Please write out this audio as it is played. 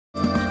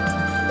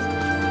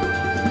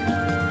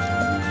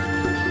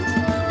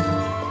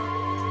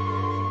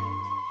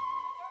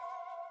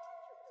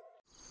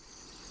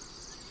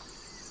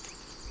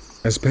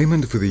As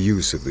payment for the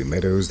use of the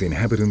meadows, the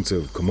inhabitants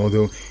of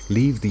Komodo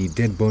leave the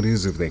dead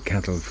bodies of their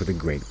cattle for the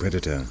great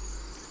predator.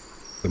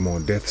 The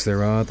more deaths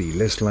there are, the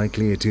less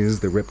likely it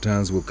is the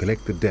reptiles will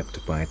collect the debt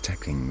by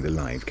attacking the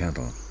live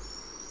cattle.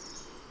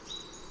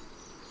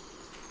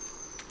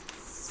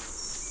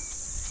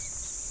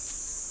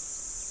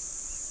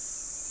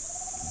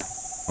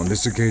 On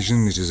this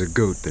occasion, it is a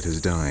goat that has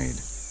died.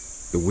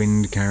 The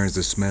wind carries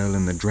the smell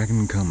and the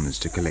dragon comes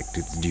to collect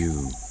its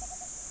due.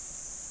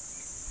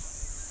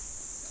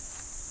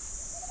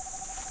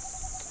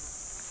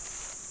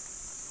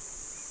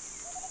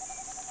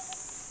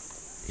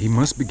 He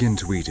must begin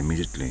to eat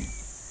immediately.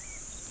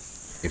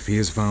 If he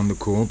has found the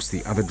corpse,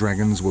 the other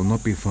dragons will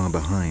not be far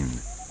behind.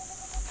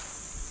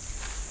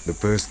 The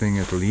first thing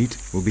it will eat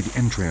will be the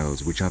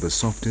entrails, which are the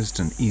softest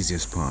and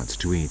easiest parts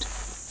to eat.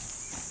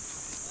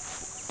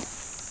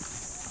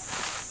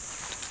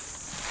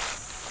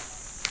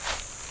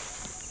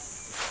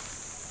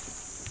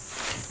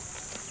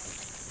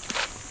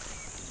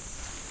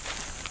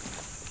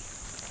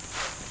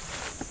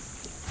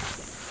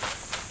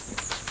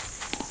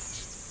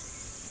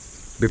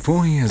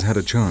 Before he has had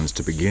a chance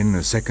to begin,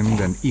 a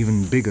second and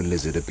even bigger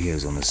lizard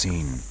appears on the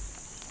scene.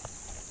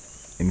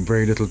 In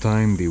very little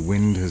time, the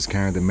wind has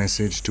carried the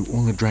message to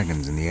all the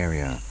dragons in the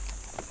area.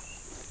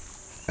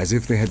 As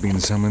if they had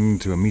been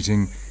summoned to a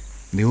meeting,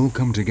 they all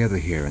come together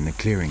here in the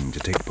clearing to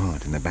take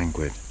part in the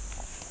banquet.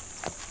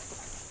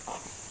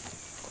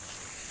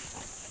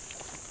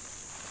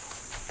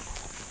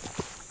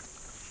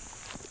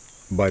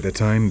 By the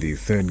time the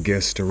third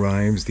guest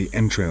arrives, the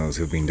entrails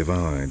have been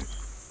devoured.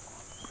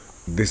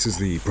 This is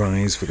the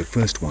prize for the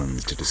first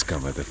ones to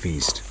discover the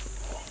feast.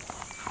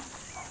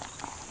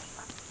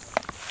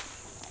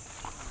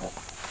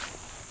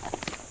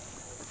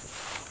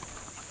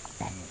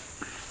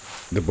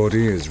 The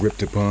body is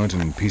ripped apart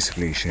and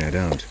peacefully shared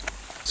out.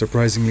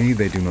 Surprisingly,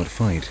 they do not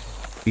fight.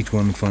 Each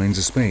one finds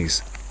a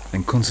space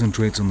and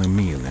concentrates on the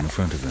meal in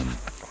front of them.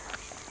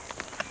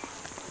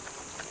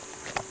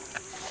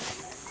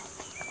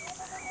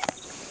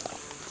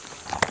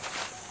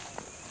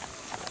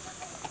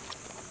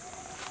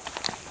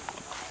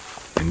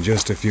 In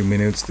just a few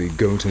minutes, the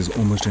goat has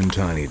almost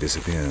entirely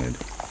disappeared.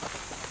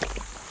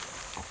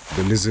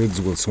 The lizards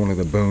will swallow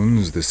the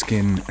bones, the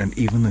skin, and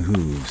even the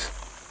hooves.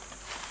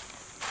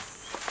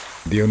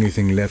 The only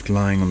thing left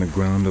lying on the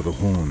ground are the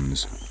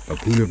horns, a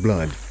pool of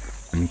blood,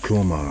 and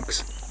claw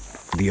marks,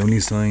 the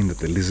only sign that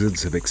the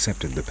lizards have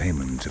accepted the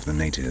payment of the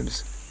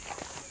natives.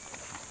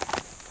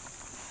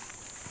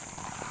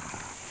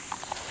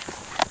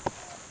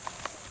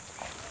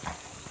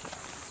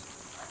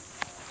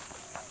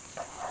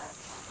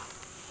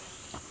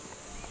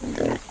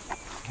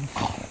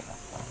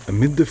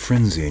 Amid the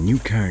frenzy, a new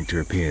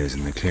character appears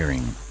in the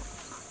clearing.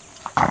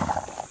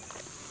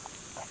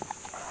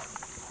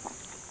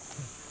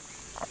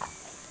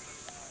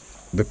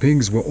 The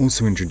pigs were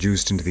also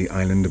introduced into the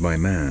island by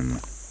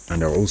man,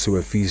 and are also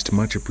a feast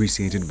much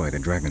appreciated by the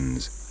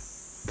dragons,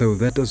 though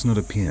that does not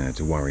appear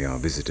to worry our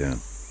visitor.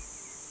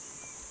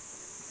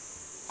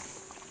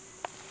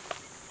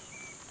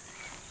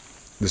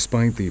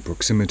 Despite the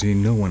proximity,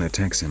 no one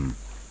attacks him.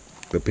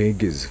 The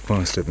pig is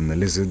faster than the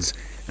lizards,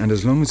 and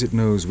as long as it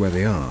knows where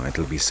they are,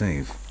 it'll be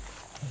safe.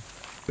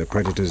 The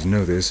predators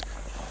know this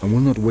and will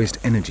not waste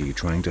energy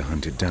trying to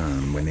hunt it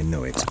down when they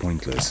know it's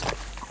pointless.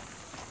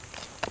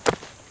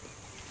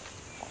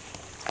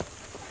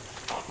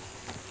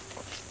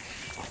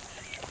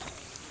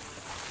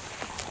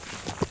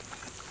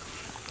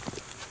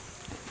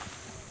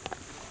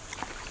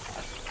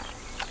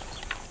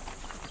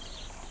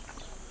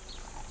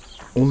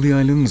 All the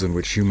islands on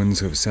which humans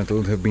have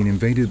settled have been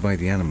invaded by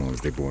the animals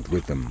they brought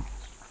with them.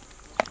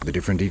 The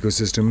different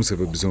ecosystems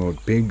have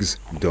absorbed pigs,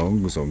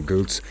 dogs, or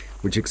goats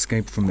which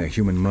escaped from their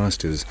human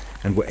masters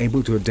and were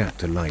able to adapt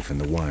to life in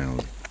the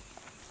wild.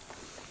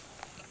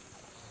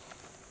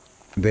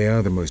 They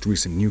are the most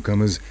recent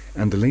newcomers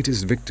and the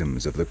latest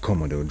victims of the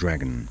Komodo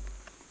dragon.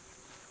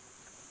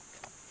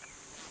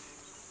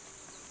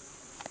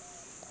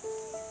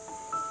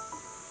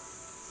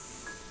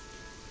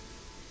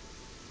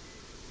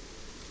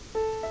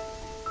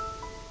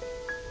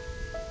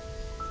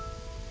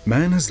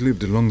 Man has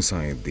lived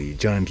alongside the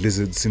giant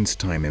lizards since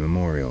time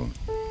immemorial.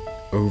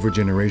 Over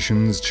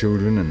generations,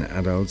 children and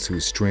adults who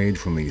strayed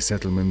from the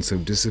settlements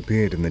have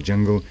disappeared in the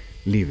jungle,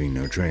 leaving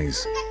no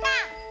trace.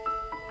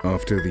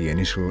 After the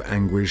initial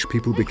anguish,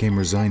 people became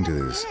resigned to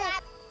this.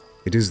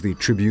 It is the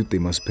tribute they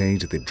must pay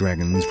to the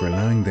dragons for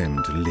allowing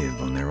them to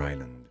live on their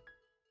island.